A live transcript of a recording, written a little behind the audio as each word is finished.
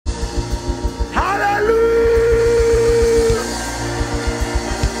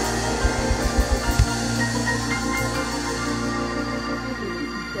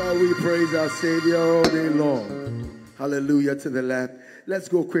our Savior all day long. Hallelujah to the Lamb. Let's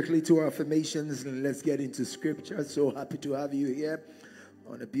go quickly to our affirmations and let's get into scripture. So happy to have you here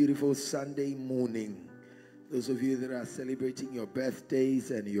on a beautiful Sunday morning. Those of you that are celebrating your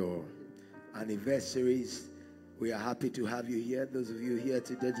birthdays and your anniversaries, we are happy to have you here. Those of you here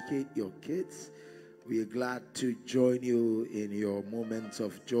to dedicate your kids, we are glad to join you in your moments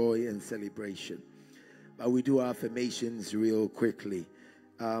of joy and celebration. But we do our affirmations real quickly.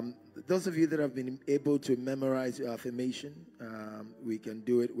 Those of you that have been able to memorize your affirmation, we can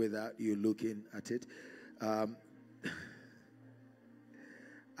do it without you looking at it. I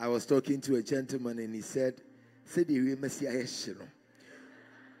was talking to a gentleman and he said, so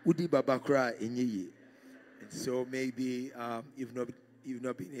maybe you've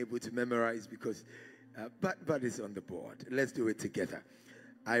not been able to memorize because, but it's on the board. Let's do it together.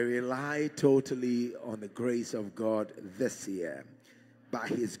 I rely totally on the grace of God this year. By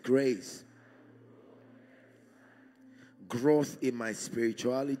His grace, growth in my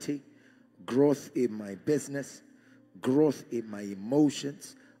spirituality, growth in my business, growth in my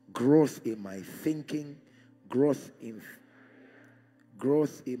emotions, growth in my thinking, growth in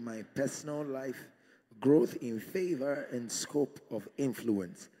my personal life, growth in favor and scope of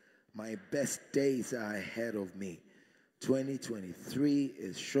influence. My best days are ahead of me. 2023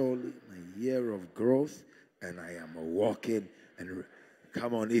 is surely my year of growth, and I am walking and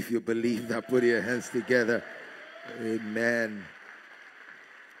come on, if you believe that, put your hands together. Amen.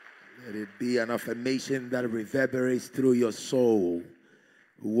 Let it be an affirmation that reverberates through your soul.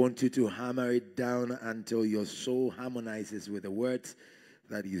 We want you to hammer it down until your soul harmonizes with the words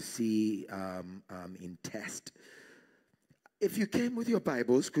that you see in test. If you came with your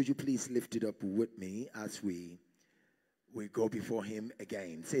Bibles, could you please lift it up with me as we go before Him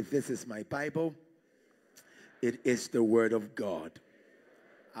again. Say, this is my Bible. It is the Word of God.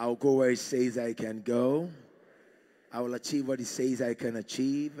 I'll go where He says I can go. I will achieve what He says I can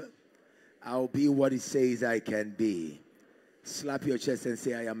achieve. I'll be what He says I can be. Slap your chest and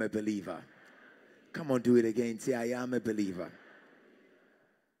say, I am a believer. Come on, do it again. Say, I am a believer.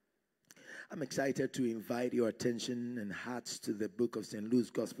 I'm excited to invite your attention and hearts to the book of St.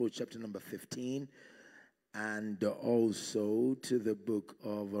 Luke's Gospel, chapter number 15, and also to the book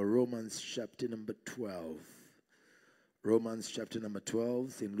of Romans, chapter number 12. Romans chapter number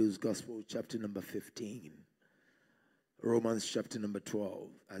 12, St. Luke's Gospel, chapter number 15. Romans chapter number 12.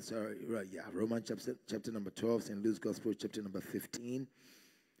 Romans chapter number 12, St. Luke's Gospel, chapter number 15.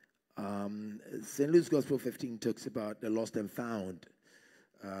 St. Luke's Gospel 15 talks about the lost and found,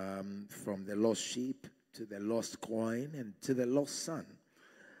 from the lost sheep to the lost coin and to the lost son.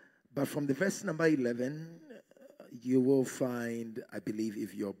 But from the verse number 11, you will find, I believe,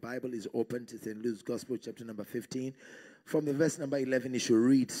 if your Bible is open to St. Luke's Gospel, chapter number 15, from the verse number 11, you should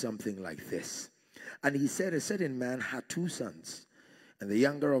read something like this. And he said, a certain man had 2 sons, and the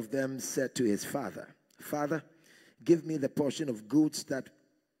younger of them said to his father, Father, give me the portion of goods that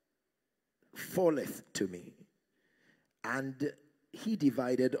falleth to me. And he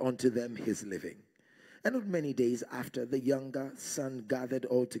divided unto them his living. And not many days after, the younger son gathered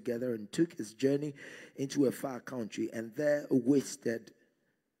all together and took his journey into a far country, and there wasted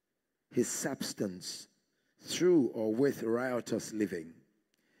his substance through or with riotous living.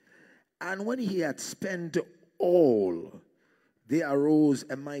 And when he had spent all, there arose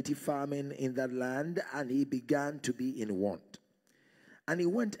a mighty famine in that land, and he began to be in want. And he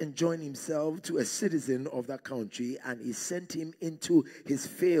went and joined himself to a citizen of that country, and he sent him into his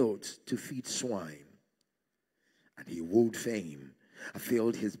fields to feed swine. And he would fain have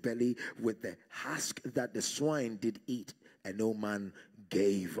filled his belly with the husk that the swine did eat, and no man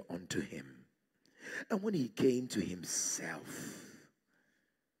gave unto him. And when he came to himself,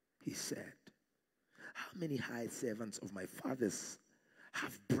 he said, how many hired servants of my father's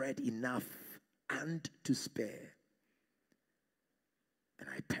have bread enough and to spare, and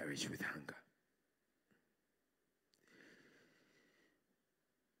I perish with hunger?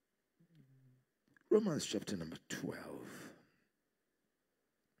 Romans chapter number 12,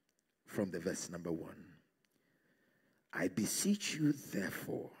 from the verse number 1. I beseech you,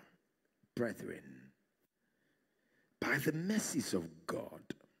 therefore, brethren, by the mercies of God,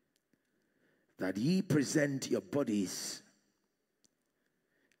 that ye present your bodies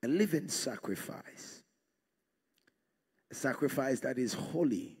a living sacrifice, a sacrifice that is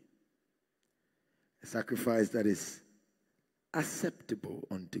holy, a sacrifice that is acceptable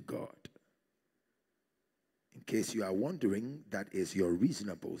unto God. In case you are wondering, that is your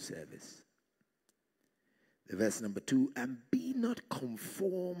reasonable service. The verse number 2, and be not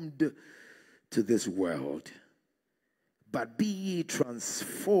conformed to this world, but be ye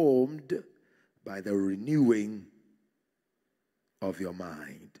transformed by the renewing of your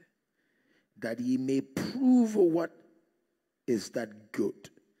mind, that ye may prove what is that good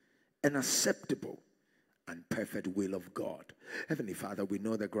and acceptable and perfect will of God. Heavenly Father, we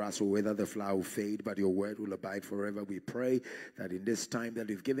know the grass will wither, the flower will fade, but your word will abide forever. We pray that in this time that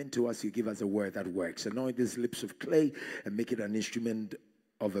you've given to us, you give us a word that works. Anoint these lips of clay and make it an instrument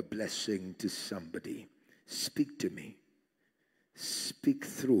of a blessing to somebody. Speak to me. Speak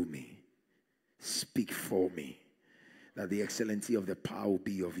through me. Speak for me. That the excellency of the power will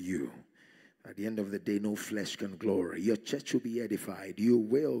be of you. At the end of the day, no flesh can glory. Your church will be edified. You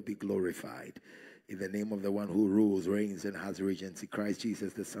will be glorified. In the name of the one who rules, reigns, and has regency, Christ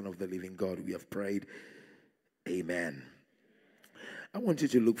Jesus, the Son of the living God, we have prayed. Amen. I want you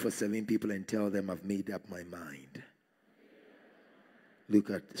to look for 7 people and tell them, I've made up my mind. Look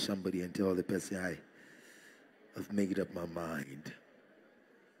at somebody and tell the person, I've made up my mind.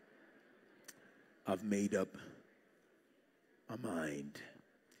 I've made up my mind.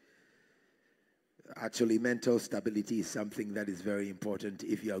 Actually, mental stability is something that is very important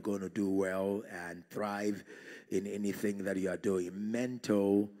if you are going to do well and thrive in anything that you are doing.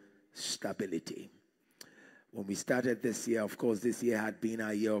 Mental stability. When we started this year, of course, this year had been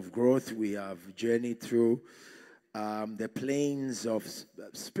our year of growth. We have journeyed through the planes of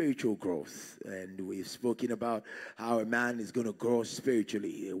spiritual growth. And we've spoken about how a man is going to grow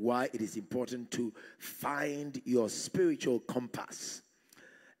spiritually, why it is important to find your spiritual compass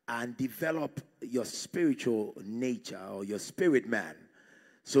and develop your spiritual nature or your spirit man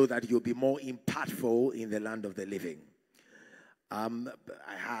so that you'll be more impactful in the land of the living. I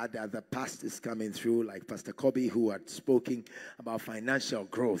had other pastors coming through, like Pastor Kobe, who had spoken about financial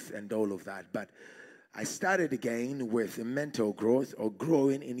growth and all of that. But I started again with mental growth or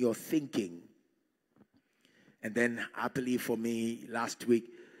growing in your thinking. And then happily for me, last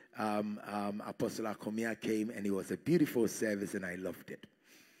week, Apostle Akomia came and it was a beautiful service and I loved it.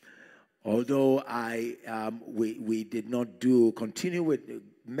 Although we did not continue with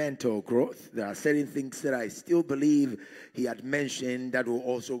mental growth, there are certain things that I still believe he had mentioned that will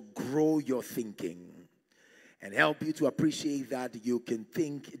also grow your thinking and help you to appreciate that you can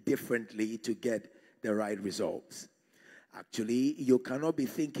think differently to get the right results. Actually, you cannot be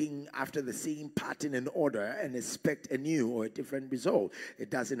thinking after the same pattern and order and expect a new or a different result. It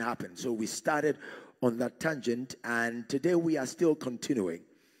doesn't happen. So we started on that tangent, and today we are still continuing.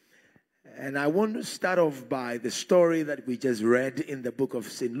 And I want to start off by the story that we just read in the book of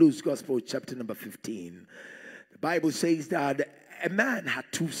St. Luke's Gospel, chapter number 15. The Bible says that a man had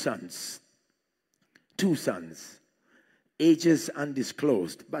 2 sons. 2 sons. Ages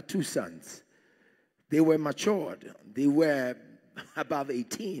undisclosed, but 2 sons. They were matured. They were above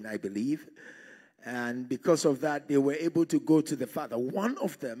 18, I believe. And because of that, they were able to go to the father. One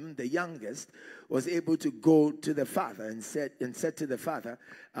of them, the youngest, was able to go to the father and said to the father,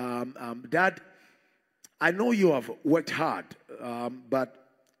 Dad, I know you have worked hard, but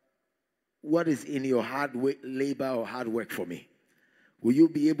what is in your hard labor or hard work for me? Will you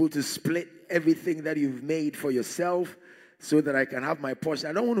be able to split everything that you've made for yourself so that I can have my portion?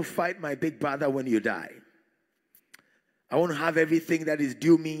 I don't want to fight my big brother when you die. I want to have everything that is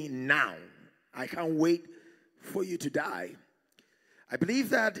due me now. I can't wait for you to die. I believe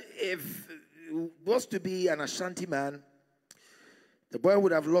that if it was to be an Ashanti man, the boy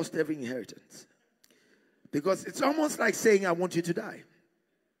would have lost every inheritance. Because it's almost like saying, I want you to die.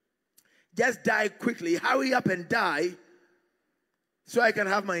 Just die quickly. Hurry up and die so I can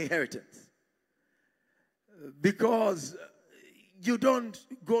have my inheritance. Because you don't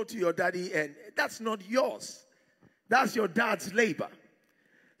go to your daddy and that's not yours. That's your dad's labor.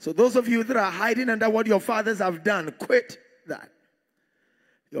 So those of you that are hiding under what your fathers have done, quit that.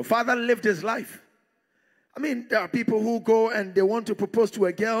 Your father lived his life. I mean, there are people who go and they want to propose to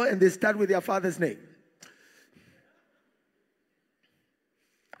a girl and they start with their father's name.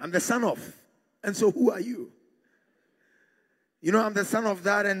 I'm the son of. And so who are you? You know, I'm the son of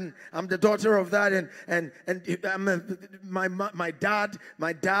that and I'm the daughter of that and I'm my dad.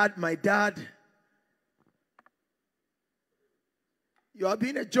 You are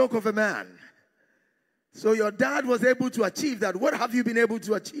being a joke of a man. So your dad was able to achieve that. What have you been able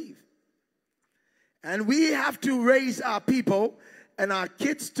to achieve? And we have to raise our people and our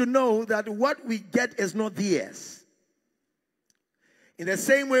kids to know that what we get is not theirs. In the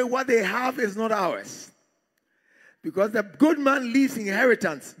same way, what they have is not ours. Because the good man leaves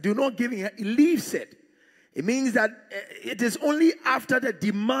inheritance. Do not give him, he leaves it. It means that it is only after the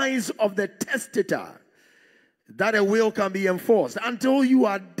demise of the testator that a will can be enforced. Until you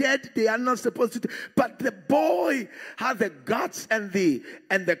are dead, they are not supposed to. But the boy had the guts and the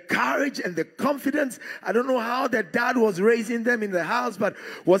courage and the confidence. I don't know how the dad was raising them in the house, but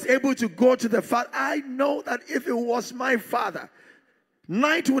was able to go to the father. I know that if it was my father,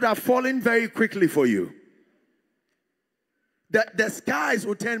 night would have fallen very quickly for you. The skies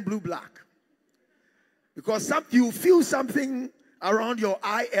will turn blue-black. Because you feel something around your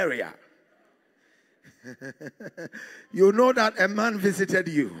eye area. You know that a man visited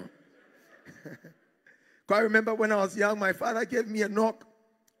you. I remember when I was young, my father gave me a knock.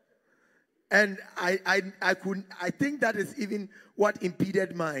 And I think that is even what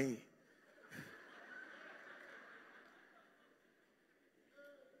impeded my...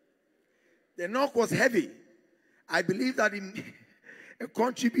 The knock was heavy. I believe that it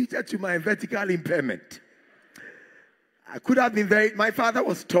contributed to my vertical impairment. I could have been my father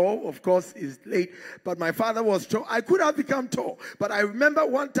was tall, of course, he's late, but my father was tall. I could have become tall, but I remember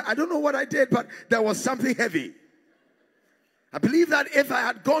one time, I don't know what I did, but there was something heavy. I believe that if I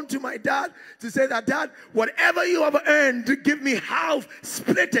had gone to my dad to say that, Dad, whatever you have earned, give me half,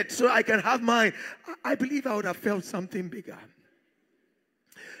 split it so I can have mine, I believe I would have felt something bigger.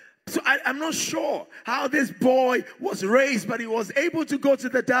 So I'm not sure how this boy was raised, but he was able to go to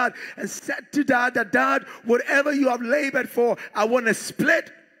the dad and said to dad that, Dad, whatever you have labored for, I want a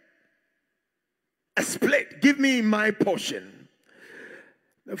split. A split. Give me my portion.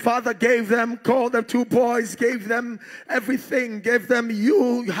 The father gave them, called the two boys, gave them everything, gave them,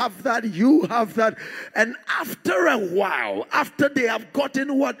 you have that, you have that. And after a while, after they have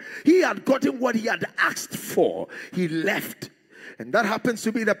gotten what he had asked for, he left. And that happens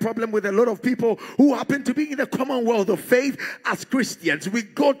to be the problem with a lot of people who happen to be in the commonwealth of faith as Christians. We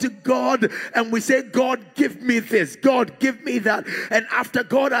go to God and we say, God, give me this. God, give me that. And after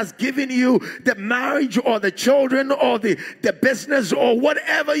God has given you the marriage or the children or the business or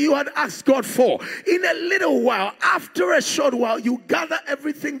whatever you had asked God for, in a little while, after a short while, you gather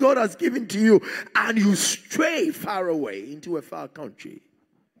everything God has given to you and you stray far away into a far country.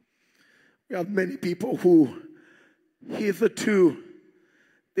 We have many people who hitherto,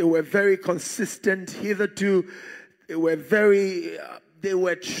 they were very consistent. Hitherto, they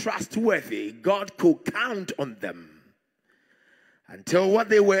were trustworthy. God could count on them until what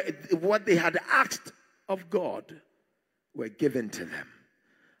they had asked of God were given to them.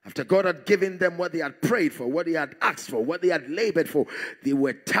 After God had given them what they had prayed for, what they had asked for, what they had labored for, they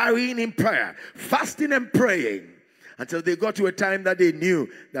were tarrying in prayer, fasting and praying until they got to a time that they knew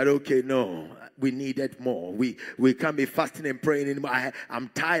that, okay, no, we needed more. We can't be fasting and praying anymore. I'm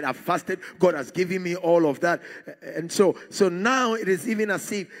tired. I've fasted. God has given me all of that. And so now it is even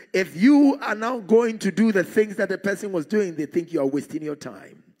as if you are now going to do the things that the person was doing, they think you are wasting your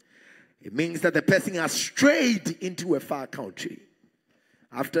time. It means that the person has strayed into a far country.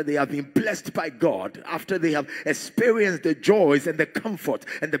 After they have been blessed by God, after they have experienced the joys and the comfort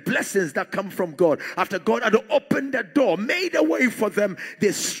and the blessings that come from God, after God had opened the door, made a way for them,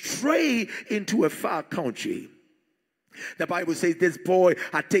 they stray into a far country. The Bible says this boy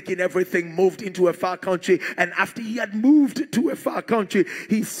had taken everything, moved into a far country, and after he had moved to a far country,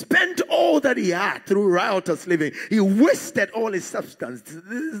 he spent all that he had through riotous living. He wasted all his substance. This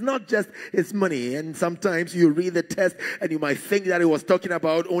is not just his money. And sometimes you read the text and you might think that it was talking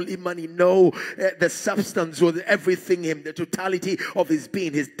about only money. No, the substance was everything in the totality of his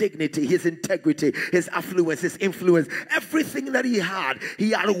being, his dignity, his integrity, his affluence, his influence, everything that he had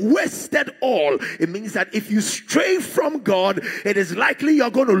wasted all. It means that if you stray from God, it is likely you're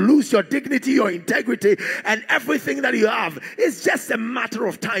going to lose your dignity, your integrity, and everything that you have. It's just a matter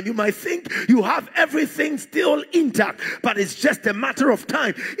of time. You might think you have everything still intact, but it's just a matter of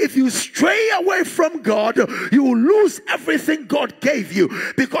time. If you stray away from God, you will lose everything God gave you,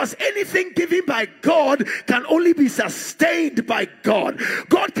 because anything given by God can only be sustained by God.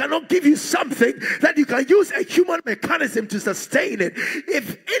 God cannot give you something that you can use a human mechanism to sustain it.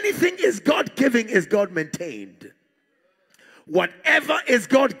 If anything is God-giving, is God-maintained. Whatever is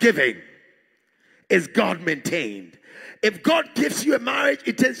God-giving is God-maintained. If God gives you a marriage,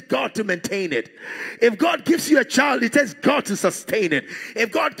 it takes God to maintain it. If God gives you a child, it takes God to sustain it.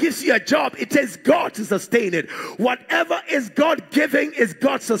 If God gives you a job, it takes God to sustain it. Whatever is God-giving is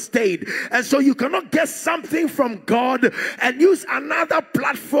God-sustained. And so you cannot get something from God and use another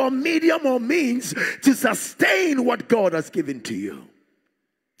platform, medium, or means to sustain what God has given to you.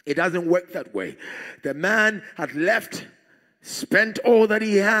 It doesn't work that way. The man had left, spent all that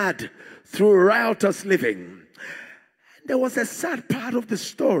he had through riotous living. There was a sad part of the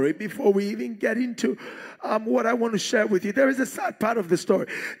story before we even get into what I want to share with you. There is a sad part of the story.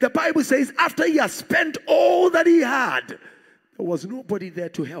 The Bible says after he had spent all that he had, there was nobody there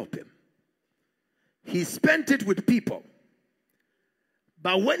to help him. He spent it with people.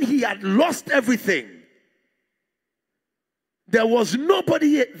 But when he had lost everything, there was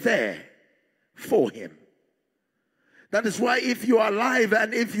nobody there for him. That is why if you are alive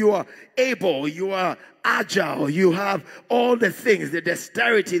and if you are able, you are agile, you have all the things, the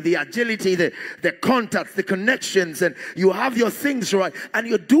dexterity, the agility, the contacts, the connections, and you have your things right, and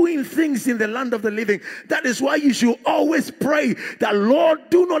you're doing things in the land of the living. That is why you should always pray that, Lord,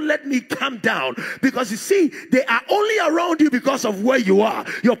 do not let me come down. Because you see, they are only around you because of where you are,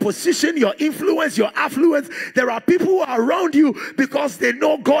 your position, your influence, your affluence. There are people who are around you because they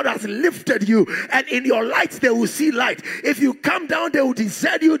know God has lifted you, and in your light they will see light. If you come down, they will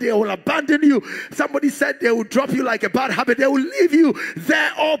desert you, they will abandon you. Somebody said they will drop you like a bad habit. They will leave you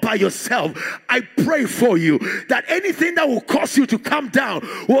there all by yourself. I pray for you that anything that will cause you to come down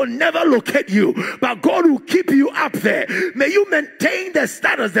will never locate you, but God will keep you up there. May you maintain the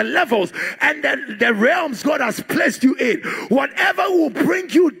status, the levels, and the realms God has placed you in. Whatever will bring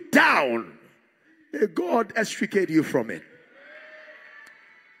you down, may God extricate you from it.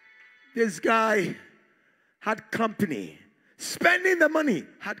 This guy had company. Spending the money,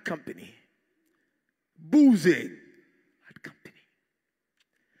 had company. Boozing, had company.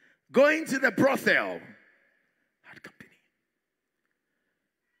 Going to the brothel, had company.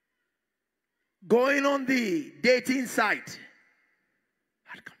 Going on the dating site,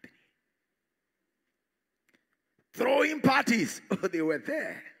 had company. Throwing parties, oh, they were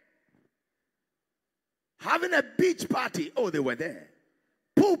there. Having a beach party, oh, they were there.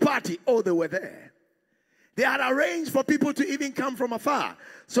 Pool party, oh, they were there. They had arranged for people to even come from afar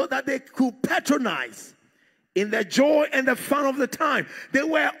so that they could patronize in the joy and the fun of the time. They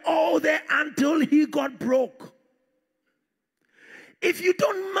were all there until he got broke. If you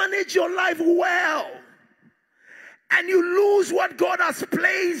don't manage your life well and you lose what God has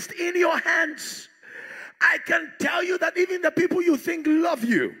placed in your hands, I can tell you that even the people you think love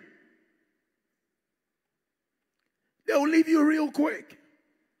you, they will leave you real quick.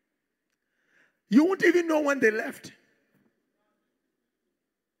 You won't even know when they left.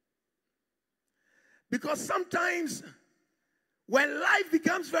 Because sometimes when life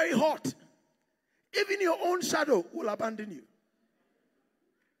becomes very hot, even your own shadow will abandon you.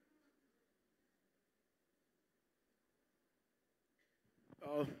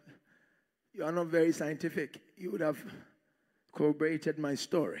 Oh, you are not very scientific. You would have corroborated my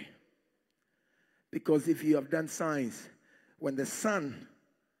story. Because if you have done science, when the sun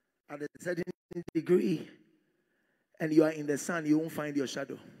at a certain degree and you are in the sun, you won't find your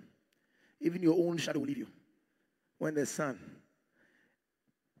shadow. Even your own shadow will leave you. When the sun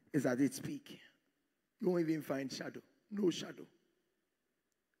is at its peak, you won't even find shadow. No shadow.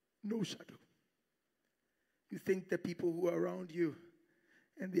 No shadow. You think the people who are around you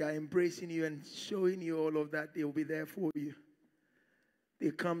and they are embracing you and showing you all of that, they will be there for you. They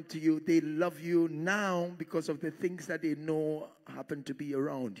come to you, they love you now because of the things that they know happen to be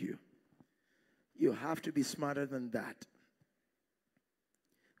around you. You have to be smarter than that.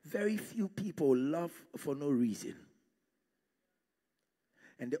 Very few people love for no reason.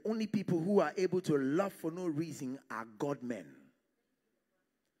 And the only people who are able to love for no reason are God men.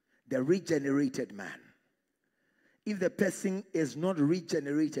 The regenerated man. If the person is not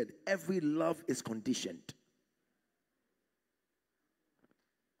regenerated, every love is conditioned.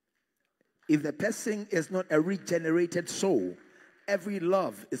 If the person is not a regenerated soul, every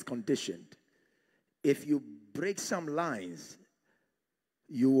love is conditioned. If you break some lines,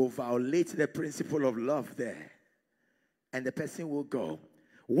 you will violate the principle of love there. And the person will go.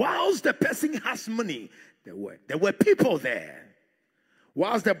 Whilst the person has money, there were people there.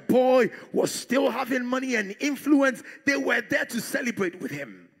 Whilst the boy was still having money and influence, they were there to celebrate with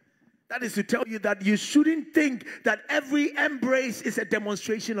him. That is to tell you that you shouldn't think that every embrace is a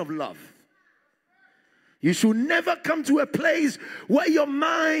demonstration of love. You should never come to a place where your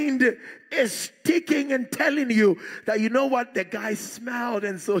mind is ticking and telling you that, you know what, the guy smiled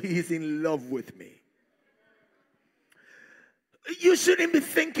and so he's in love with me. You shouldn't be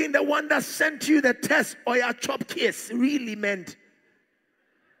thinking the one that sent you the test or your chop kiss really meant.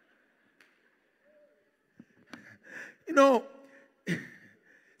 You know,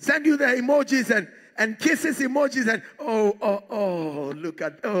 send you the emojis and kisses emojis and oh, look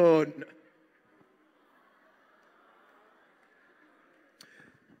at, oh, no.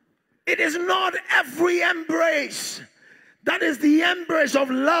 It is not every embrace That is the embrace of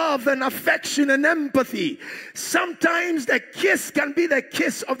love and affection and empathy. Sometimes the kiss can be the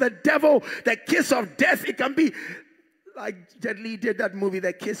kiss of the devil, the kiss of death. It can be like Jet Li did that movie,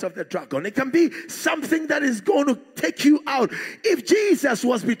 The Kiss of the Dragon. It can be something that is going to take you out. If Jesus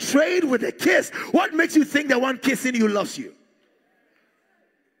was betrayed with a kiss, what makes you think the one kissing you loves you?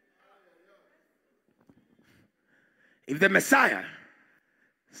 If the Messiah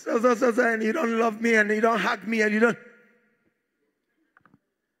and you don't love me and you don't hug me and you don't,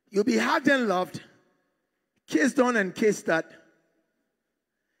 you'll be hugged and loved, kissed on and kissed at,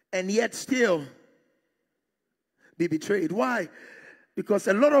 and yet still be betrayed. Why? Because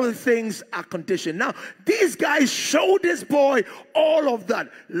a lot of the things are conditioned. Now, these guys showed this boy all of that.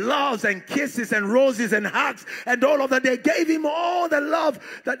 Loves and kisses and roses and hugs and all of that. They gave him all the love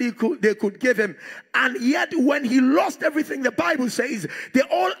that they could give him. And yet when he lost everything, the Bible says they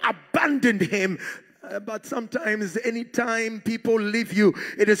all abandoned him. But sometimes, anytime people leave you,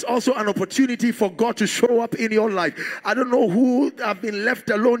 it is also an opportunity for God to show up in your life. I don't know who have been left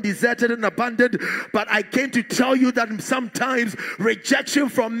alone, deserted and abandoned, but I came to tell you that sometimes rejection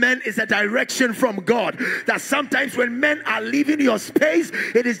from men is a direction from God. That sometimes when men are leaving your space,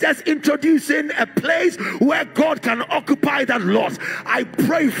 it is just introducing a place where God can occupy that loss. I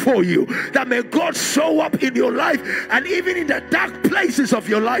pray for you that may God show up in your life, and even in the dark places of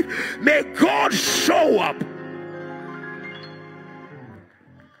your life, may God show up.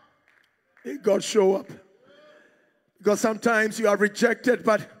 May God show up. Because sometimes you are rejected,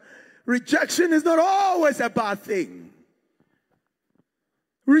 but rejection is not always a bad thing.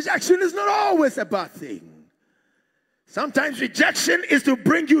 Rejection is not always a bad thing. Sometimes rejection is to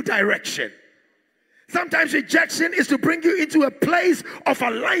bring you direction. Sometimes rejection is to bring you into a place of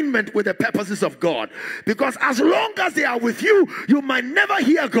alignment with the purposes of God. Because as long as they are with you, you might never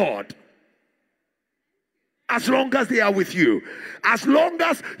hear God. As long as they are with you, as long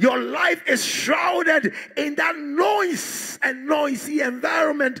as your life is shrouded in that noise and noisy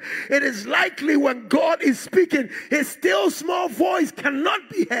environment, it is likely when God is speaking, his still small voice cannot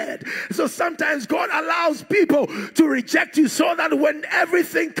be heard. So sometimes God allows people to reject you so that when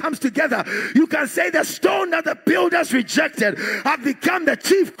everything comes together, you can say the stone that the builders rejected have become the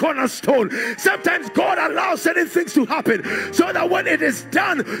chief cornerstone. Sometimes God allows certain things to happen so that when it is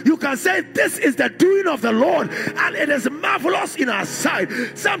done, you can say this is the doing of the Lord, and it is marvelous in our sight.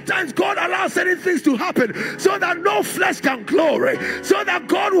 Sometimes God allows certain things to happen so that no flesh can glory, so that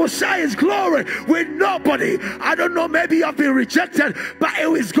God will share his glory with nobody. I don't know, maybe you have been rejected, but it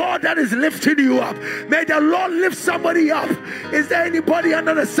is God that is lifting you up. May the Lord lift somebody up. Is there anybody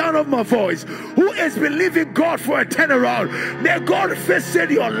under the sound of my voice who is believing God for a turnaround? May God visit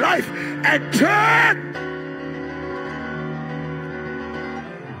your life and turn.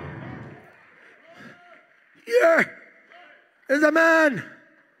 Here is a man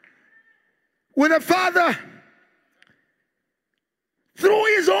with a father, through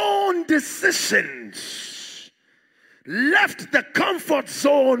his own decisions, left the comfort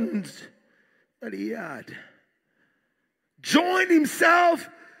zones that he had, joined himself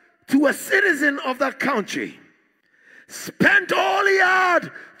to a citizen of that country, spent all he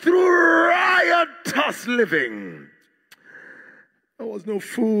had through riotous living. There was no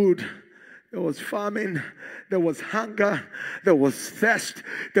food. There was famine, there was hunger, there was thirst,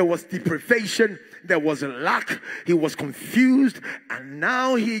 there was deprivation, there was lack. He was confused, and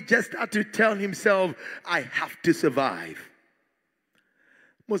now he just had to tell himself, I have to survive.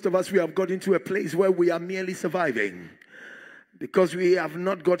 Most of us, we have got into a place where we are merely surviving because we have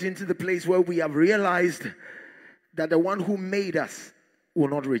not got into the place where we have realized that the one who made us will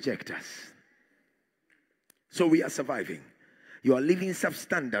not reject us. So we are surviving. You are living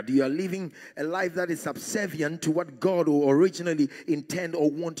substandard. You are living a life that is subservient to what God will originally intend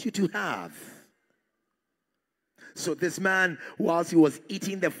or want you to have. So this man, whilst he was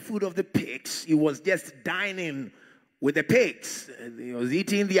eating the food of the pigs, he was just dining with the pigs. He was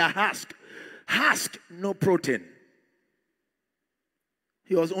eating their husk. Husk, no protein.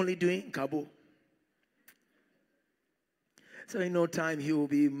 He was only doing carbo. So in no time he will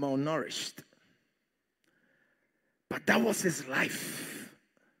be malnourished. But that was his life.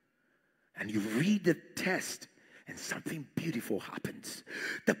 And you read the text and something beautiful happens.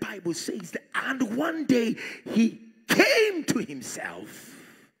 The Bible says that, and one day he came to himself.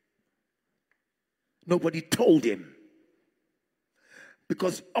 Nobody told him.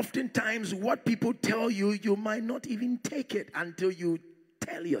 Because oftentimes what people tell you, you might not even take it until you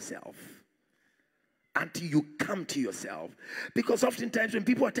tell yourself. until you come to yourself. Because oftentimes when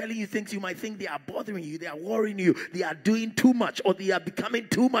people are telling you things, you might think they are bothering you, they are worrying you, they are doing too much, or they are becoming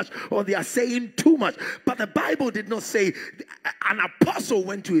too much, or they are saying too much. But the Bible did not say an apostle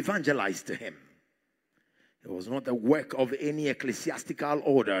went to evangelize to him. It was not the work of any ecclesiastical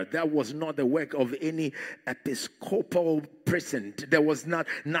order. That was not the work of any episcopal prison. There was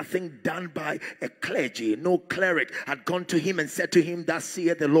nothing done by a clergy. No cleric had gone to him and said to him, "Thus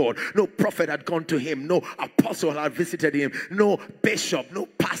saith the Lord." No prophet had gone to him. No apostle had visited him. No bishop, no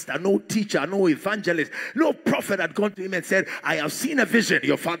pastor, no teacher, no evangelist. No prophet had gone to him and said, "I have seen a vision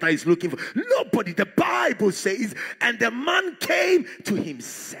your father is looking for." Nobody. The Bible says, and the man came to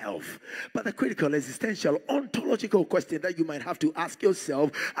himself. But the critical, existential, ontological question that you might have to ask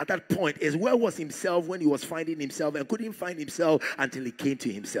yourself at that point is, where was himself when he was finding himself and couldn't find himself until he came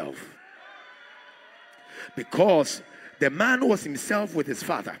to himself? Because the man was himself with his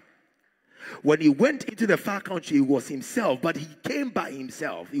father. When he went into the far country, he was himself, but he came by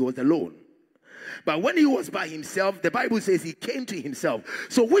himself. He was alone. But when he was by himself, the Bible says he came to himself.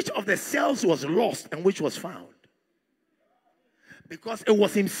 So which of the selves was lost and which was found? Because it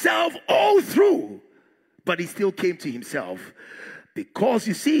was himself all through, but he still came to himself. Because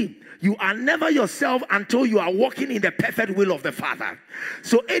you see, you are never yourself until you are walking in the perfect will of the Father.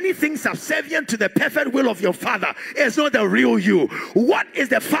 So anything subservient to the perfect will of your Father is not the real you. What is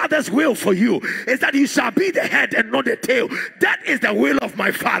the Father's will for you? Is that you shall be the head and not the tail. That is the will of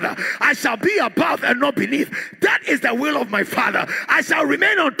my Father. I shall be above and not beneath. That is the will of my Father. I shall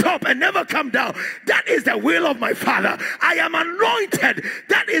remain on top and never come down. That is the will of my Father. I am anointed.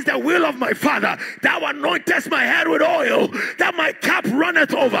 That is the will of my Father. Thou anointest my head with oil, that my cup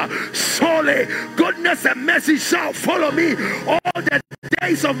runneth over. Surely goodness and mercy shall follow me all the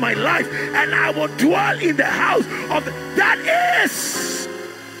days of my life, and I will dwell in the house of that is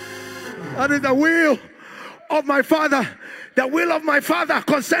the will of my Father. The will of my Father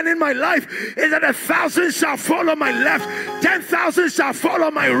concerning my life is that 1,000 shall follow my left, 10,000 shall follow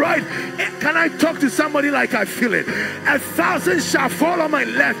my right. Can I talk to somebody like I feel it? 1,000 shall follow my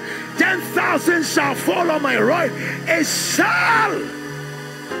left, 10,000 shall follow my right. It shall.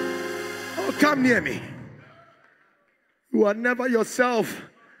 Oh, come near me. You are never yourself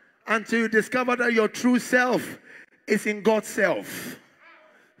until you discover that your true self is in God's self.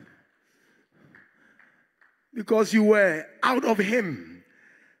 Because you were out of him.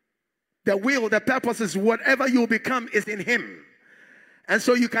 The will, the purposes, whatever you become is in him. And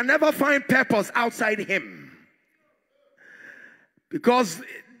so you can never find purpose outside him. Because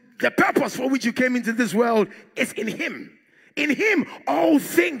the purpose for which you came into this world is in him. In him, all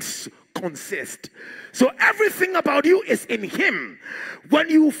things consist. So everything about you is in him. When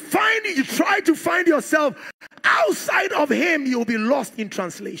you try to find yourself outside of him, you'll be lost in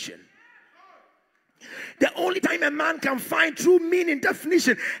translation. The only time a man can find true meaning,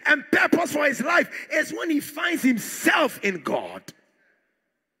 definition, and purpose for his life is when he finds himself in God.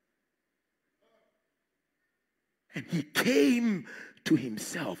 And he came to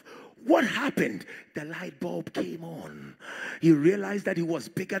himself. What happened? The light bulb came on. He realized that he was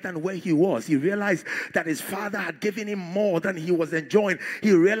bigger than where he was. He realized that his Father had given him more than he was enjoying.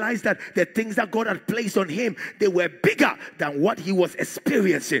 He realized that the things that God had placed on him, they were bigger than what he was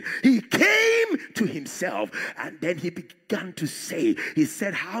experiencing. He came to himself, and then he began to say, he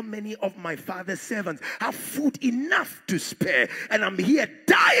said, "How many of my Father's servants have food enough to spare, and I'm here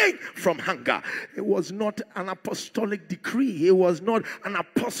dying from hunger?" It was not an apostolic decree. It was not an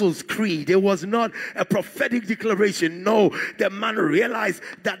apostle's creed. It was not a prophetic declaration. No, the man realized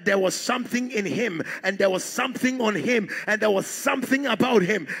that there was something in him, and there was something on him, and there was something about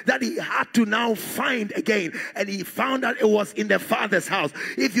him that he had to now find again. And he found that it was in the Father's house.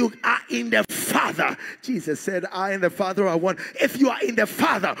 If you are in the Father, Jesus said, "I and the Father are one." If you are in the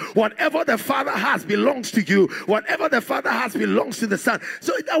Father, whatever the Father has belongs to you. Whatever the Father has belongs to the Son.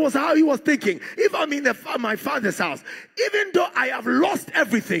 So that was how he was thinking. If I'm in my Father's house, even though I have lost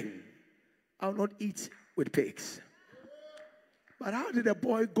everything, I'll not eat with pigs. But how did the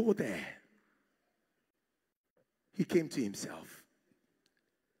boy go there? He came to himself.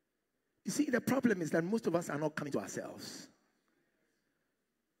 You see, the problem is that most of us are not coming to ourselves.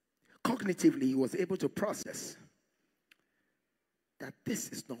 Cognitively, he was able to process that this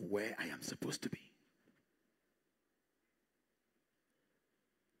is not where I am supposed to be.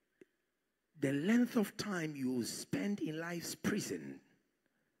 The length of time you spend in life's prison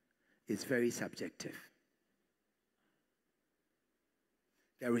is very subjective.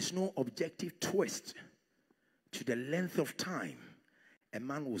 There is no objective twist to the length of time a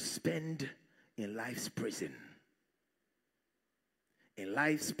man will spend in life's prison. In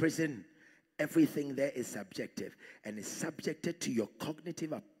life's prison, everything there is subjective, and is subjected to your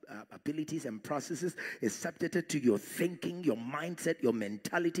cognitive abilities and processes, is subjected to your thinking, your mindset, your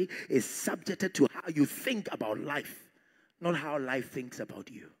mentality, is subjected to how you think about life, not how life thinks about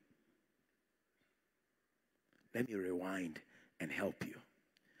you. Let me rewind and help you.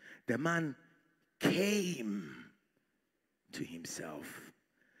 The man came to himself.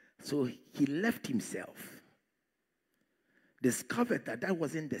 So he left himself, discovered that that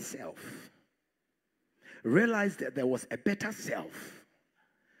wasn't the self, realized that there was a better self,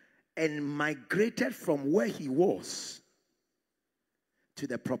 and migrated from where he was to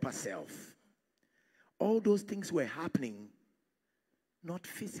the proper self. All those things were happening not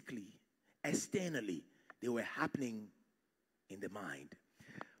physically, externally. They were happening in the mind.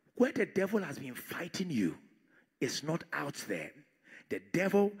 Where the devil has been fighting you is not out there. The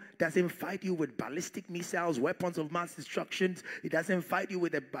devil doesn't fight you with ballistic missiles, weapons of mass destruction. He doesn't fight you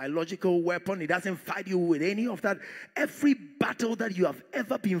with a biological weapon. He doesn't fight you with any of that. Every battle that you have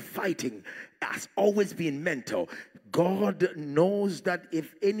ever been fighting has always been mental. God knows that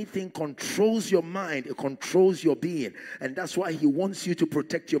if anything controls your mind, it controls your being. And that's why he wants you to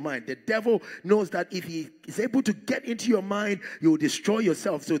protect your mind. The devil knows that if he is able to get into your mind, you will destroy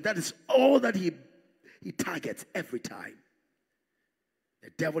yourself. So that is all that he targets every time. The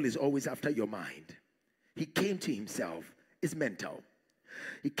devil is always after your mind. He came to himself. It's mental.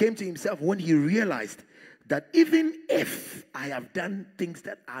 He came to himself when he realized that even if I have done things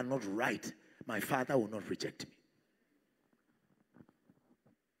that are not right, my Father will not reject me.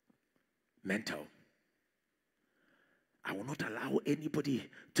 Mental. I will not allow anybody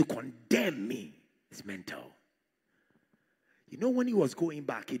to condemn me. It's mental. You know, when he was going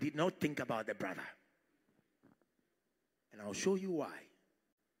back, he did not think about the brother. And I'll show you why.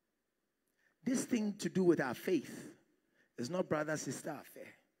 This thing to do with our faith is not brother-sister affair.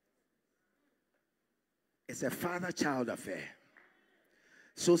 It's a father-child affair.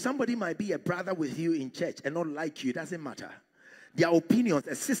 So somebody might be a brother with you in church and not like you. It doesn't matter. Their opinions,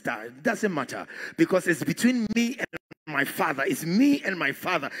 a sister, it doesn't matter. Because it's between me and my father. It's me and my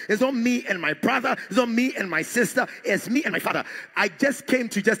father. It's not me and my brother. It's not me and my sister. It's me and my father. I just came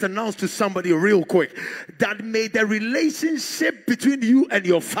to just announce to somebody real quick that may the relationship between you and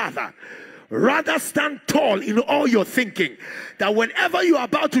your father rather stand tall in all your thinking, that whenever you are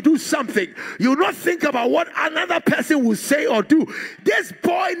about to do something, you will not think about what another person will say or do. This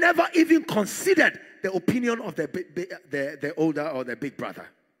boy never even considered the opinion of the older or the big brother.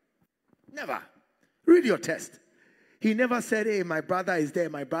 Never. Read your test. He never said, hey, my brother is there.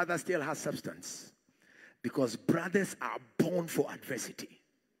 My brother still has substance. Because brothers are born for adversity.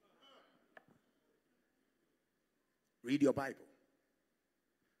 Read your Bible.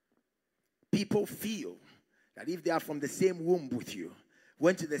 People feel that if they are from the same womb with you,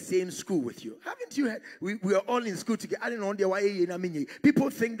 went to the same school with you. Haven't you heard? We are all in school together. I don't know why. People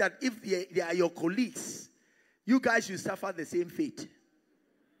think that if they are your colleagues, you guys should suffer the same fate.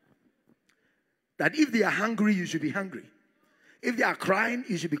 That if they are hungry, you should be hungry. If they are crying,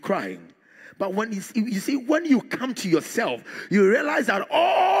 you should be crying. But when you see, when you come to yourself, you realize that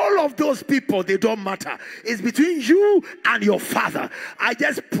all of those people, they don't matter. It's between you and your Father. I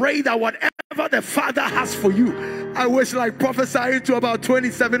just pray that whatever the Father has for you, I wish like prophesying to about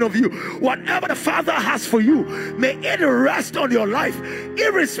 27 of you, whatever the Father has for you, may it rest on your life,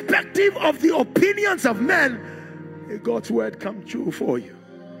 irrespective of the opinions of men. May God's word come true for you.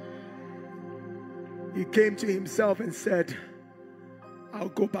 He came to himself and said, I'll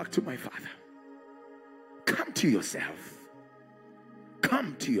go back to my Father. Come to yourself.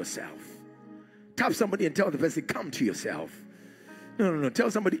 Come to yourself. Tap somebody and tell the person, come to yourself. No. Tell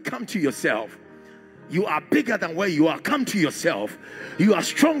somebody, come to yourself. You are bigger than where you are. Come to yourself. You are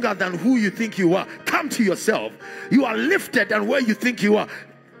stronger than who you think you are. Come to yourself. You are lifted than where you think you are.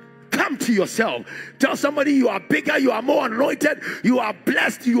 Come to yourself. Tell somebody you are bigger, you are more anointed, you are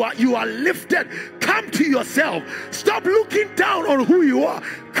blessed, you are lifted. Come to yourself. Stop looking down on who you are.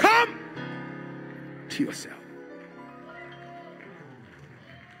 Come to yourself.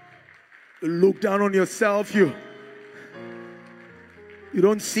 Look down on yourself. You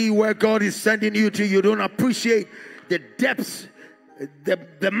don't see where God is sending you to. You don't appreciate the depths,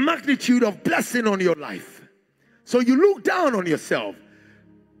 the magnitude of blessing on your life. So you look down on yourself.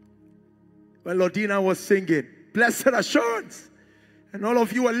 When Lordina was singing, Blessed Assurance, and all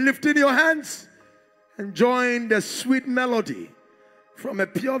of you are lifting your hands, enjoying the sweet melody from a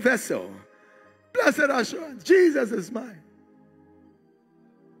pure vessel. Blessed Assurance, Jesus is mine.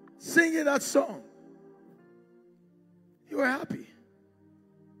 Singing that song. You are happy.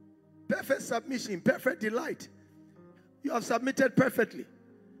 Perfect submission, perfect delight. You have submitted perfectly.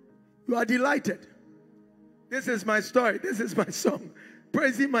 You are delighted. This is my story. This is my song.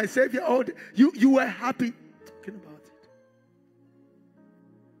 Praising my Savior. Oh, you were happy talking about it.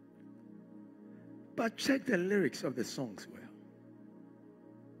 But check the lyrics of the songs well.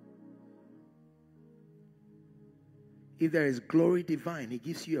 If there is glory divine, he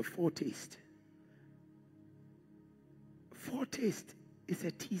gives you a foretaste. Foretaste is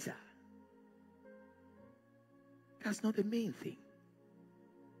a teaser. That's not the main thing.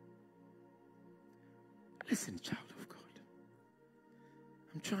 Listen, child of God.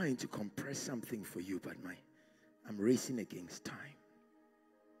 I'm trying to compress something for you, but I'm racing against time.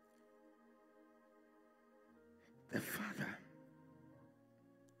 The Father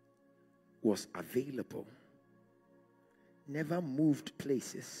was available, never moved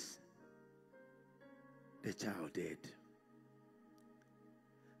places. The child did.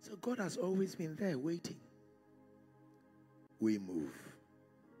 So God has always been there waiting. We move.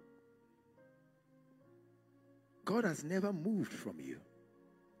 God has never moved from you.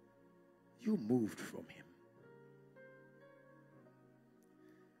 You moved from him.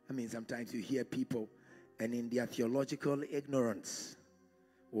 I mean, sometimes you hear people, and in their theological ignorance,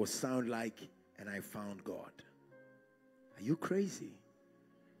 will sound like, and I found God. Are you crazy?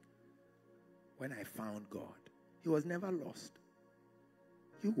 When I found God, he was never lost.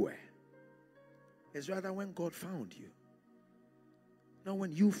 You were. It's rather when God found you, not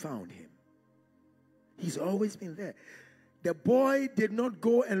when you found him. He's always been there. The boy did not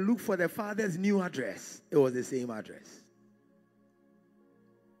go and look for the father's new address. It was the same address.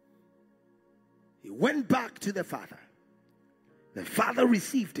 He went back to the father. The father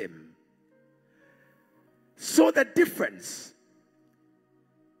received him. So the difference,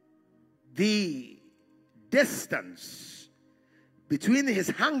 the distance between his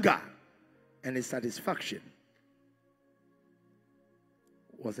hunger and his satisfaction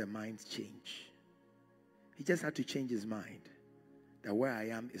was a mind change. He just had to change his mind that where I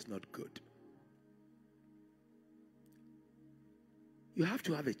am is not good. You have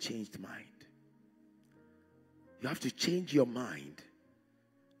to have a changed mind. You have to change your mind,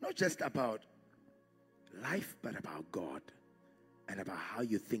 not just about life, but about God and about how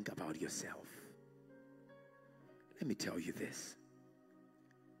you think about yourself. Let me tell you this.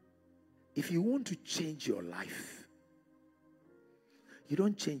 If you want to change your life, you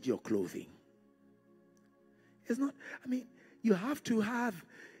don't change your clothing. It's not, you have to have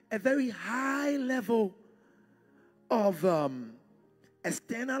a very high level of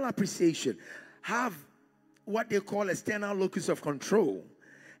external appreciation. Have what they call external locus of control.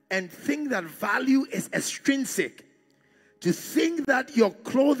 And think that value is extrinsic. To think that your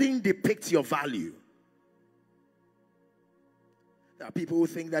clothing depicts your value. There are people who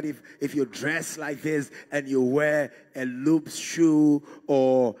think that if you dress like this and you wear a Loub's shoe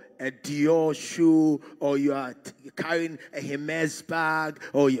or a Dior shoe or you are carrying a Hermes bag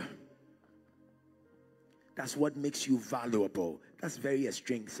that's what makes you valuable. That's very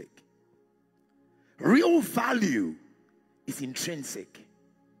extrinsic. Real value is intrinsic.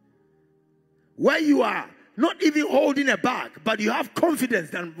 Where you are not even holding a bag, but you have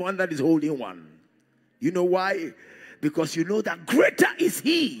confidence than one that is holding one. You know why? Because you know that greater is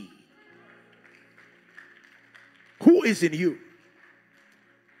he who is in you.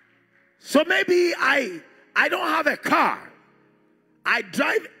 So maybe I don't have a car. I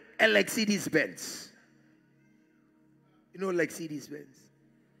drive a Mercedes-Benz. You know Mercedes-Benz?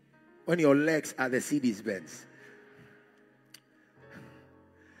 When your legs are the Mercedes-Benz.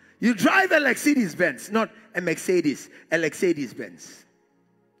 You drive a Mercedes-Benz, not a Mercedes, a Mercedes-Benz.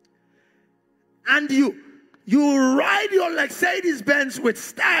 And you ride your Mercedes-Benz with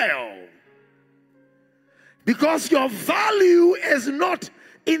style. Because your value is not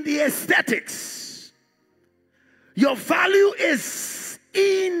in the aesthetics. Your value is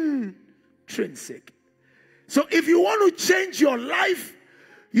intrinsic. So if you want to change your life,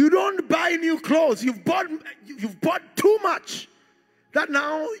 you don't buy new clothes. You've bought too much that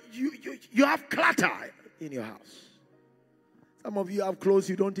now you have clutter in your house. Some of you have clothes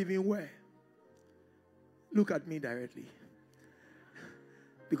you don't even wear. Look at me directly.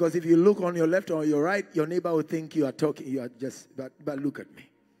 Because if you look on your left or your right, your neighbor will think you are talking. But look at me.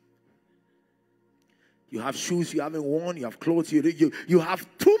 You have shoes you haven't worn. You have clothes. You have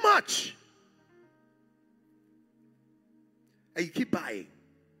too much. And you keep buying.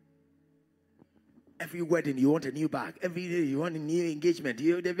 Every wedding you want a new bag. Every day you want a new engagement.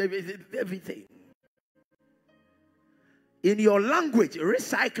 Everything. In your language,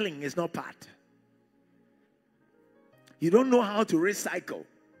 recycling is not part. You don't know how to recycle.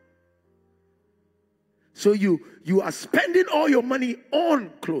 So you are spending all your money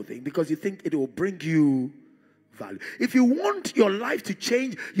on clothing because you think it will bring you value. If you want your life to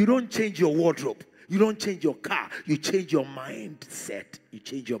change, you don't change your wardrobe. You don't change your car. You change your mindset. You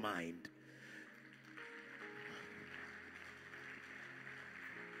change your mind.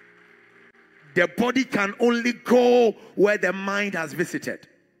 The body can only go where the mind has visited.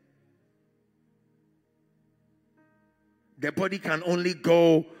 The body can only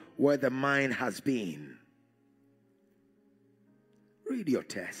go where the mind has been. Read your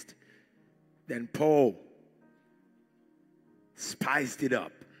text. Then Paul spiced it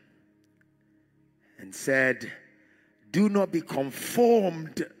up and said, do not be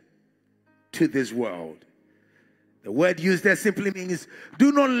conformed to this world. The word used there simply means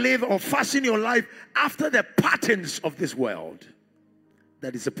do not live or fashion your life after the patterns of this world.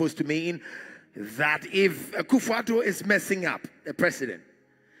 That is supposed to mean that if Akufo-Addo is messing up, the president,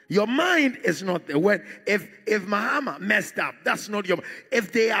 your mind is not the word. If Mahama messed up, that's not your.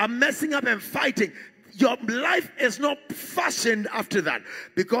 If they are messing up and fighting, your life is not fashioned after that.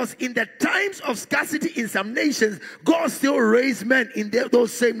 Because in the times of scarcity in some nations, God still raised men in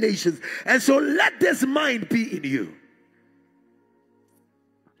those same nations. And so let this mind be in you.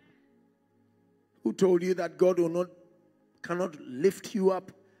 Who told you that God cannot lift you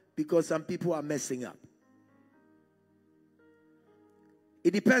up because some people are messing up?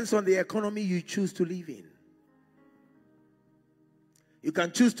 It depends on the economy you choose to live in. You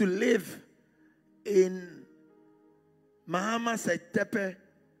can choose to live in Mahama Setepe.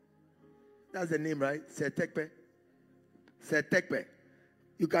 That's the name, right? Setepe. Setepe.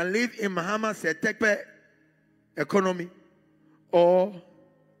 You can live in Mahama Setepe economy or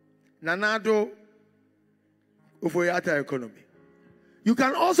Nanado Ufoyata economy. You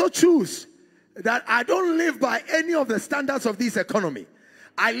can also choose that I don't live by any of the standards of this economy.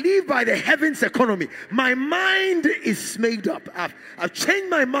 I live by the heavens economy. My mind is made up. I've changed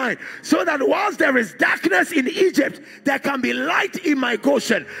my mind so that whilst there is darkness in Egypt, there can be light in my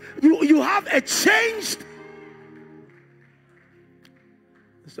Goshen. You have a changed.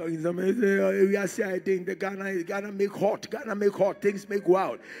 So in some we are saying the Ghana make hot. Ghana make hot. Things make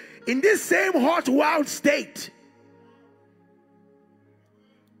wild. In this same hot, wild state,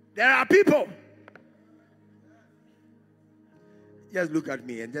 there are people. Just look at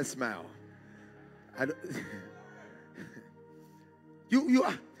me and just smile. I don't,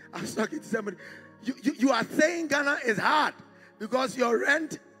 I was talking to somebody. You are saying Ghana is hard because your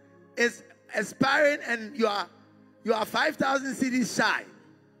rent is expiring and you are 5,000 cedis shy.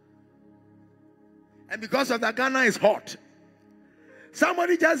 And because of that, Ghana is hot.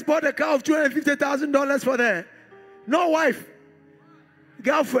 Somebody just bought a car of $250,000 for their no wife,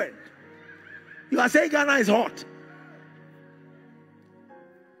 girlfriend. You are saying Ghana is hot.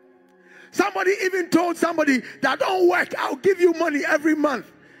 Somebody even told somebody that don't work, I'll give you money every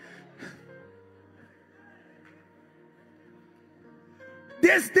month.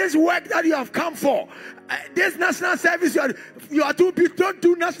 This work that you have come for, this national service, you are too big, don't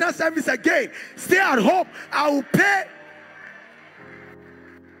do national service again. Stay at home, I will pay.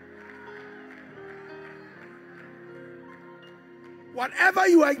 Whatever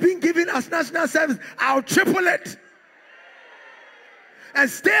you are being given as national service, I'll triple it. And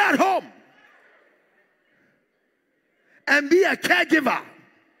stay at home. And be a caregiver,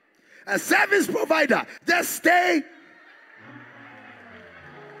 a service provider. Just stay.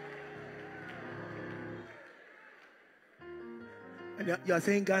 And you are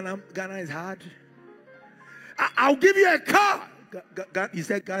saying Ghana is hard? I'll give you a car. You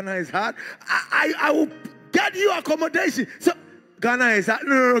said Ghana is hard? I will get you accommodation. So Ghana is hard.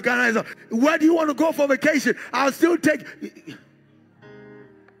 No, Ghana is hard. Where do you want to go for vacation? I'll still take.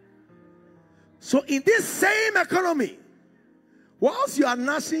 So in this same economy, whilst you are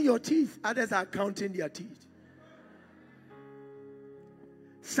gnashing your teeth, others are counting their teeth.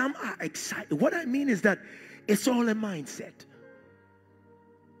 Some are excited. What I mean is that it's all a mindset.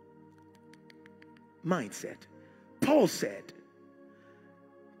 Mindset. Paul said,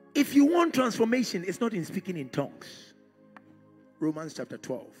 if you want transformation, it's not in speaking in tongues. Romans chapter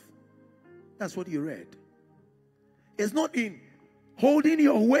 12. That's what you read. It's not in holding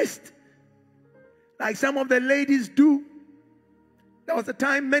your waist like some of the ladies do. There was a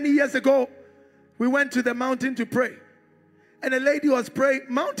time many years ago, we went to the mountain to pray. And a lady was praying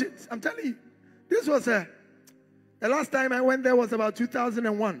mountains. I'm telling you, this was the last time I went there was about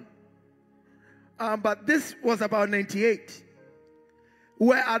 2001. But this was about 98.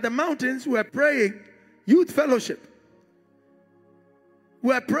 We're at the mountains, we're praying, youth fellowship.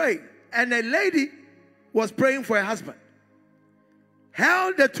 We're praying. And a lady was praying for her husband.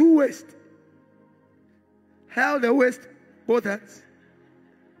 Held the two waist. held the waist, both hands,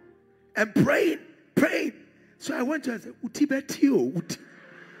 and praying. So I went to her and said, Uti betio, Uti.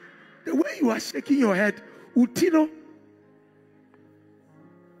 The way you are shaking your head, Uti no.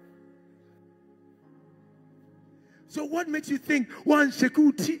 So what makes you think one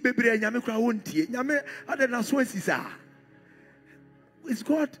shekuti baby nyamekra wontie? Nyame other than Swansea. Is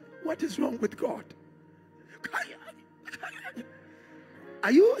God? What is wrong with God?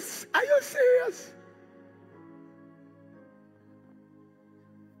 Are you serious?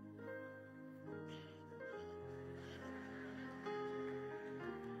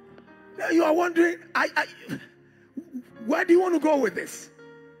 Now you are wondering, where do you want to go with this?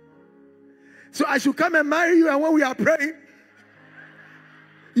 So I should come and marry you, and when we are praying,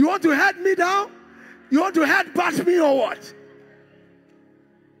 you want to head me down? You want to headbutt me or what?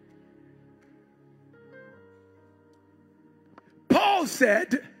 Paul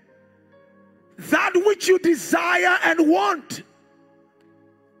said, that which you desire and want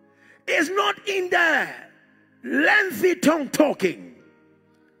is not in the lengthy tongue talking.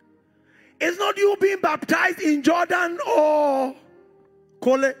 It's not you being baptized in Jordan or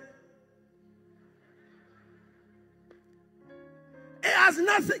Kole. It has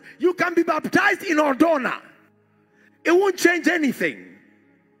nothing. You can be baptized in Ordona. It won't change anything.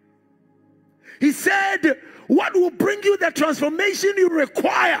 He said, what will bring you the transformation you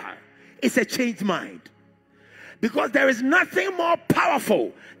require is a changed mind. Because there is nothing more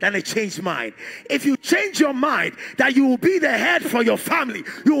powerful than a changed mind. If you change your mind that you will be the head for your family,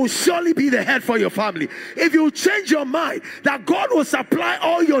 you will surely be the head for your family. If you change your mind that God will supply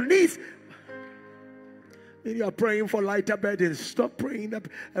all your needs, when you are praying for lighter burdens, stop praying that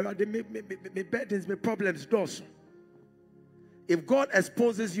my burdens, my problems, those. If God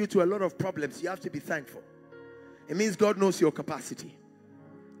exposes you to a lot of problems, you have to be thankful. It means God knows your capacity.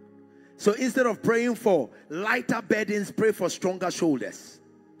 So instead of praying for lighter burdens, pray for stronger shoulders.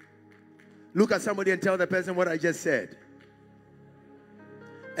 Look at somebody and tell the person what I just said.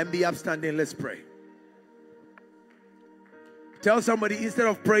 And be upstanding. Let's pray. Tell somebody, instead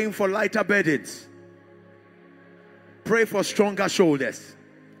of praying for lighter burdens, pray for stronger shoulders.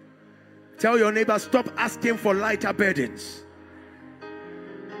 Tell your neighbor, stop asking for lighter burdens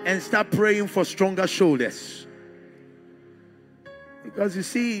and start praying for stronger shoulders. Because you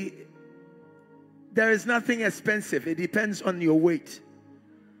see, there is nothing expensive. It depends on your weight.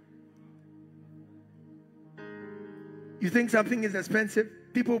 You think something is expensive?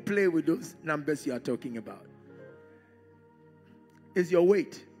 People play with those numbers you are talking about. It's your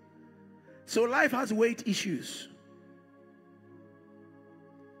weight. So life has weight issues.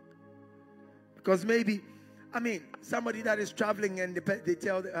 Because maybe, somebody that is traveling and they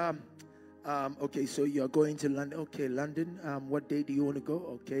tell okay, so you're going to London. Okay, London. What day do you want to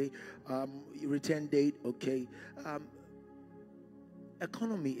go? Okay. Return date. Okay.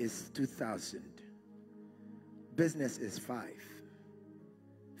 Economy is 2,000. Business is 5.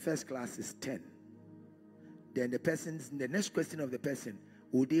 First class is 10. Then the next question of the person,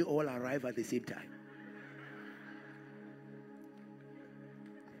 will they all arrive at the same time?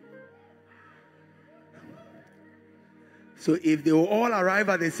 So if they will all arrive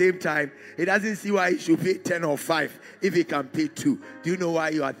at the same time, he doesn't see why he should pay 10 or 5 if he can pay 2. Do you know why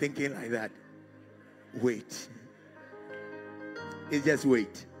you are thinking like that? Wait. It's just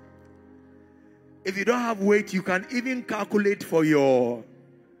wait. If you don't have weight, you can even calculate for your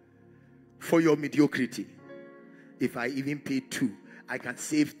mediocrity. If I even pay 2, I can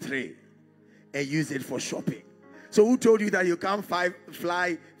save 3 and use it for shopping. So who told you that you can't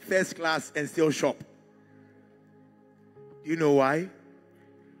fly first class and still shop? Do you know why?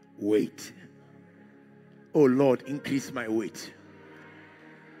 Weight. Oh Lord, increase my weight.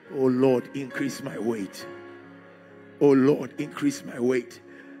 Oh Lord, increase my weight. Oh Lord, increase my weight.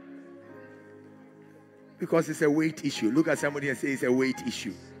 Because it's a weight issue. Look at somebody and say it's a weight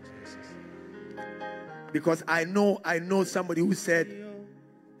issue. Because I know somebody who said,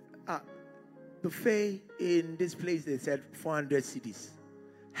 buffet in this place, they said 400 cedis.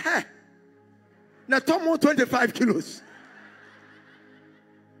 Hey! Now, Tomo 25 kilos.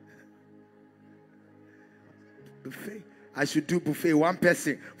 Buffet. I should do buffet, one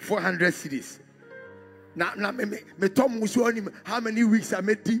person, 400 cedis. Now, me Tom was how many weeks I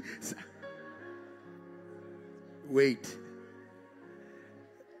made this? Wait.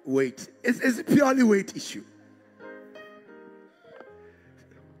 It's a purely weight issue.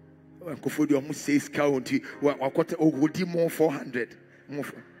 Says county, more 400.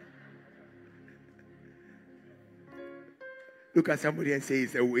 Look at somebody and say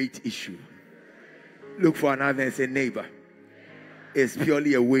it's a weight issue. Look for another and say, neighbor, it's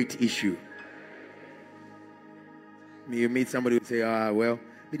purely a weight issue. You meet somebody who say, well,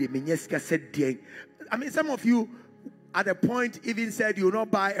 I mean, some of you at a point even said you will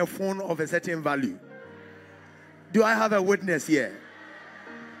not buy a phone of a certain value. Do I have a witness here?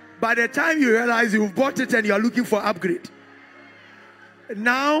 By the time you realize you've bought it and you are looking for upgrade,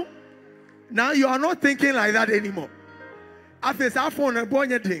 now you are not thinking like that anymore. After this iPhone, I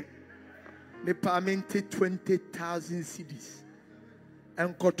bought anything. The payment 20,000 CDs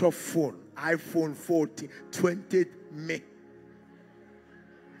and got a phone, iPhone 14, 20 me.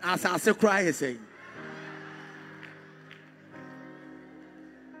 As I say, cry saying,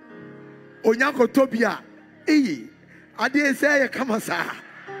 Onyako Tobia, I didn't say, come on, sir.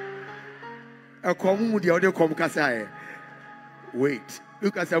 A common with the other Comcasa. Wait,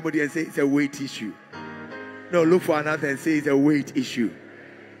 look at somebody and say it's a weight issue. No, look for another and say it's a weight issue.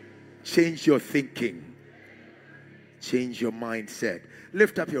 Change your thinking, change your mindset.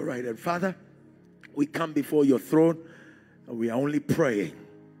 Lift up your right hand. Father, we come before your throne and we are only praying.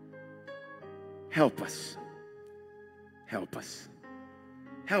 Help us. Help us.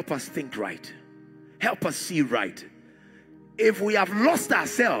 Help us think right. Help us see right. If we have lost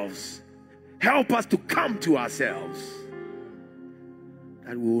ourselves, help us to come to ourselves.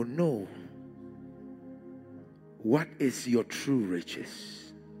 That we will know what is your true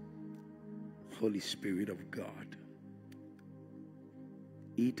riches. Holy Spirit of God.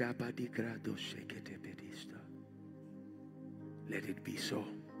 Let it be so.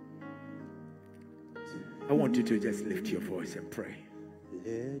 I want you to just lift your voice and pray.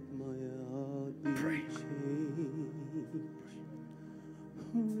 Let my heart be Pray.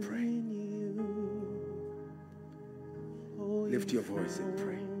 Pray. Lift your voice and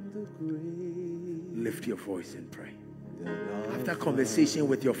pray. Lift your voice and pray. Have that conversation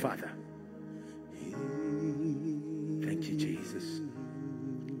with your Father. Thank you, Jesus.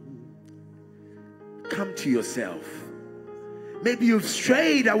 Come to yourself. Maybe you've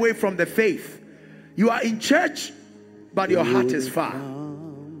strayed away from the faith. You are in church, but your heart is far.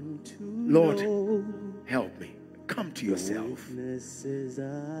 Lord, help me. Come to yourself.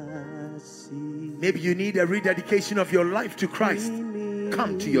 Maybe you need a rededication of your life to Christ.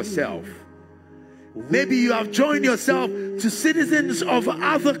 Come to yourself. Maybe you have joined yourself to citizens of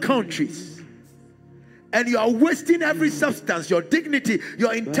other countries and you are wasting every substance, your dignity,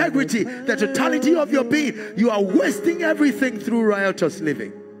 your integrity, the totality of your being. You are wasting everything through riotous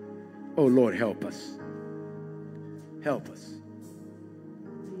living. Oh Lord, help us. Help us.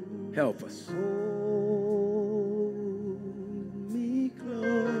 Help us. Hold me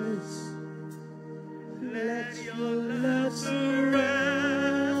close. Let your love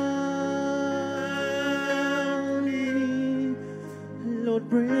surround me. Lord,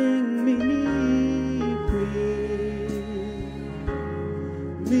 bring me near, bring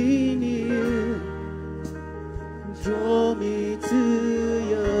me near. Draw me to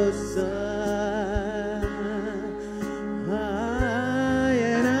your side.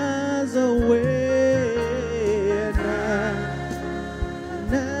 And as a way,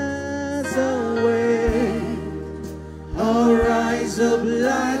 and as a way, I'll rise up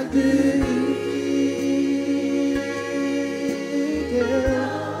like the eagle.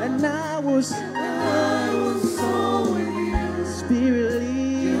 And I will soar with you. Spirit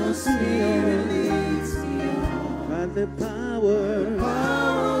leads me on. By the power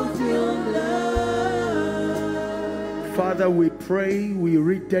of your love. Father, we pray, we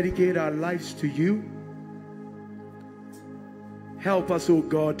rededicate our lives to you. Help us, oh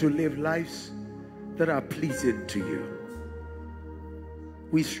God, to live lives that are pleasing to you.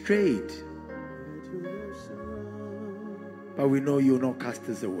 We strayed, but we know you'll not cast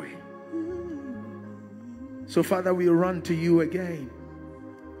us away. So, Father, we run to you again.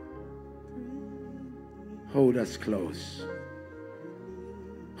 Hold us close.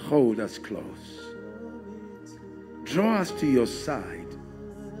 Hold us close. Draw us to your side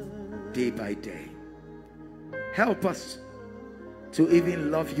day by day. Help us to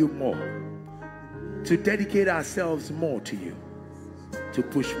even love you more, to dedicate ourselves more to you, to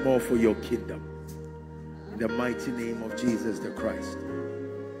push more for your kingdom. In the mighty name of Jesus the Christ,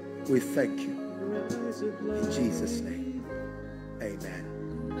 we thank you. In Jesus' name, amen.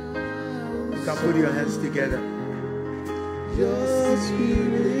 You can put your hands together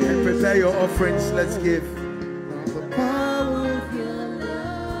and prepare your offerings. Let's give.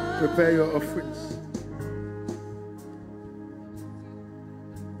 Prepare your offerings.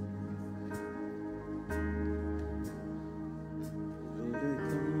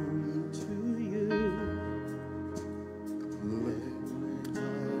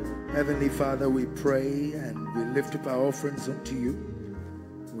 Heavenly Father, we pray and we lift up our offerings unto you.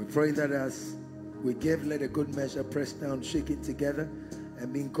 We pray that as We give, let a good measure, pressed down, shaken together,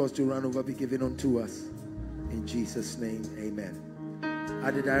 and being caused to run over, be given unto us. In Jesus' name, amen.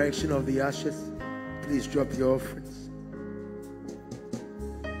 At the direction of the ushers, please drop your offerings.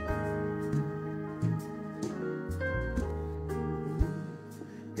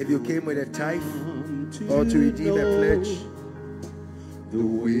 If you came with a tithe or to redeem a pledge, the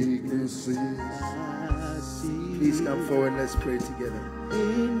weaknesses please come forward. Let's pray together.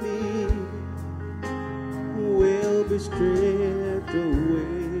 in me will be stripped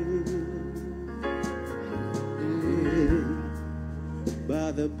away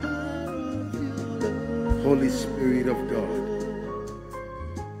by the power of your love. Holy Spirit of God,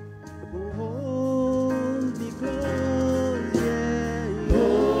 Hold me close, yeah,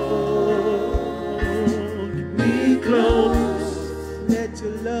 hold me close. Let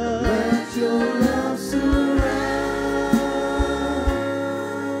your love surround.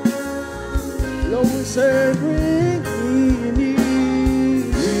 Lord, we say, bring me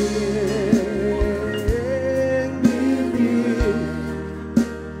near.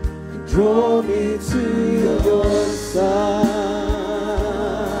 Draw me to your side.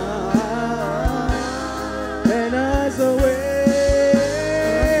 And as a wave,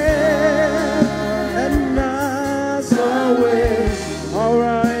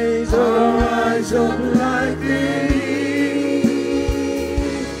 arise up like the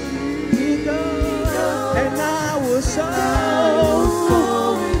eagle, and I will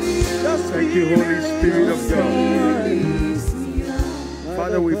soar. Just thank you, Holy Spirit of God. God.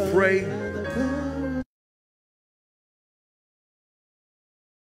 Father, we pray